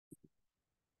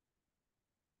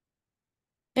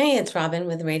Hey, it's Robin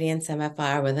with Radiance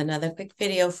MFR with another quick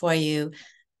video for you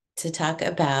to talk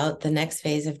about the next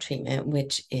phase of treatment,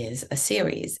 which is a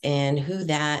series, and who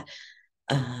that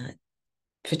uh,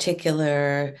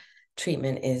 particular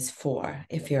treatment is for,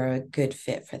 if you're a good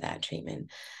fit for that treatment.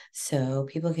 So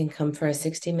people can come for a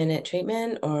 60-minute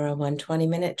treatment or a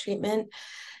 120-minute treatment.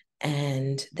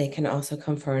 And they can also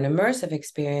come for an immersive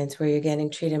experience where you're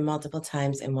getting treated multiple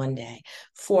times in one day,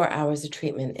 4 hours of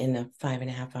treatment in a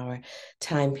 5.5 hour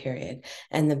time period,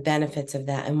 and the benefits of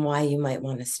that and why you might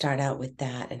want to start out with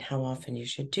that and how often you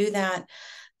should do that.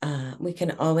 We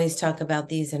can always talk about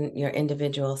these in your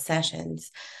individual sessions,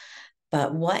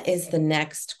 but what is the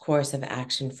next course of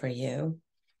action for you?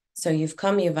 So you've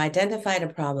identified a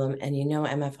problem and you know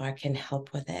MFR can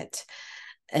help with it.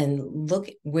 And look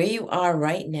where you are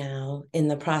right now in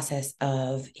the process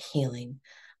of healing.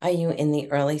 Are you in the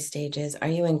early stages? Are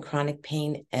you in chronic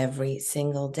pain every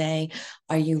single day?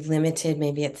 Are you limited?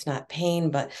 Maybe it's not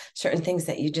pain, but certain things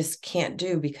that you just can't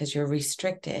do because you're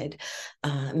restricted.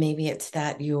 Maybe it's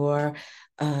that you're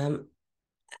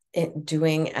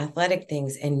doing athletic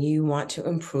things and you want to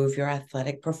improve your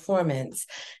athletic performance.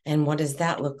 And what does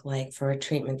that look like for a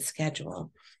treatment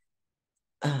schedule?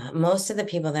 Most of the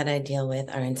people that I deal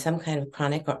with are in some kind of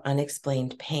chronic or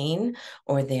unexplained pain,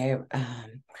 or they're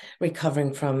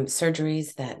recovering from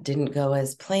surgeries that didn't go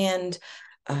as planned,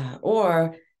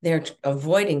 or they're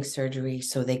avoiding surgery,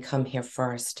 so they come here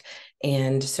first.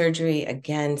 And surgery,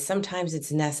 again, sometimes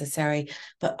it's necessary,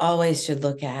 but always should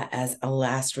look at as a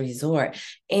last resort.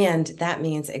 And that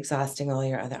means exhausting all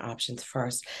your other options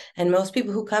first. And most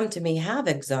people who come to me have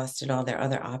exhausted all their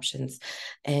other options,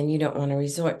 and you don't want to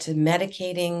resort to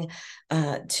medicating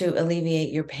to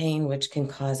alleviate your pain, which can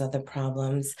cause other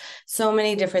problems. So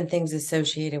many different things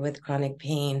associated with chronic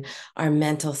pain. Our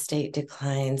mental state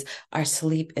declines, our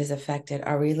sleep is affected,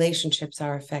 our relationships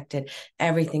are affected,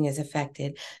 everything is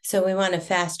affected. So we want to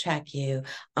fast track you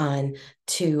on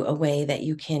to a way that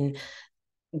you can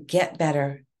get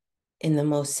better in the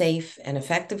most safe and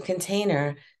effective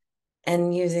container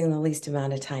and using the least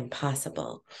amount of time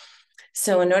possible.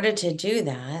 So in order to do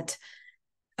that,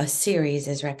 a series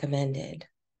is recommended.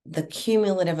 The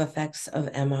cumulative effects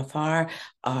of MFR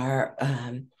are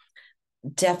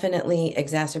definitely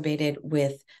exacerbated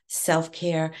with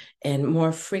self-care and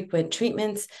more frequent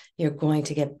treatments. You're going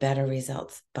to get better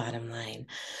results, bottom line.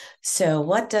 So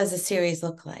what does a series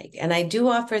look like? And I do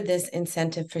offer this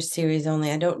incentive for series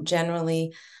only. I don't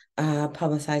generally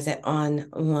publicize it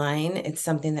online. It's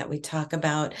something that we talk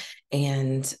about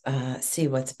and see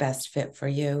what's best fit for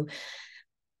you,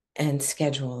 and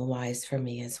schedule wise for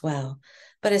me as well.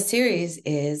 But a series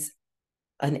is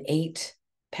an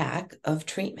 8-pack of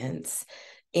treatments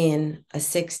in a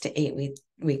 6 to 8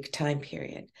 week time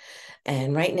period.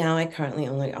 And right now I currently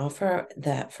only offer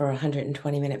that for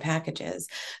 120-minute packages.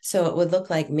 So it would look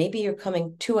like maybe you're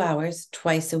coming 2 hours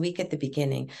twice a week at the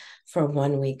beginning for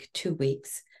 1 week, 2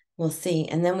 weeks. We'll see.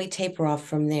 And then we taper off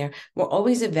from there. We're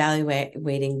always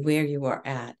evaluating where you are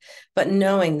at, but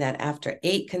knowing that after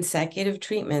 8 consecutive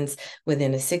treatments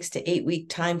within a 6 to 8 week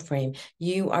time frame,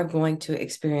 you are going to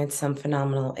experience some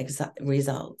phenomenal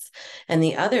results. And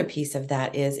the other piece of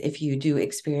that is if you do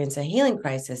experience a healing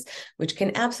crisis, which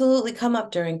can absolutely come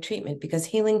up during treatment because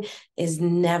healing is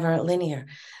never linear.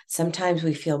 Sometimes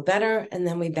we feel better and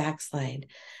then we backslide.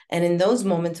 And in those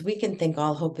moments, we can think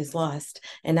all hope is lost.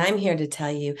 And I'm here to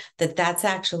tell you that that's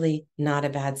actually not a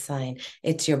bad sign.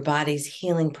 It's your body's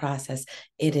healing process.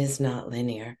 It is not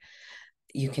linear.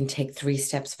 You can take 3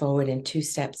 steps forward and 2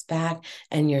 steps back,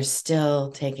 and you're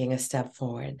still taking a step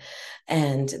forward.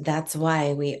 And that's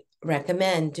why we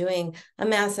recommend doing a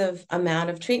massive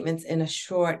amount of treatments in a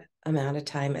short amount of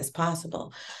time as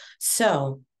possible.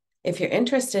 So if you're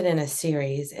interested in a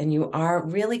series and you are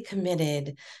really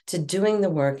committed to doing the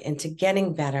work and to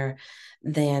getting better,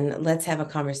 then let's have a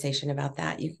conversation about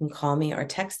that. You can call me or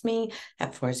text me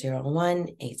at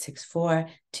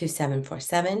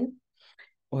 401-864-2747,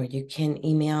 or you can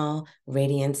email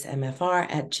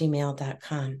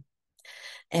radiancemfr@gmail.com.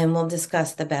 And we'll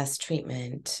discuss the best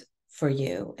treatment for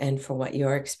you and for what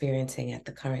you're experiencing at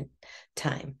the current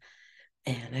time.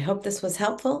 And I hope this was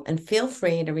helpful, and feel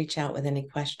free to reach out with any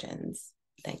questions.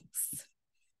 Thanks.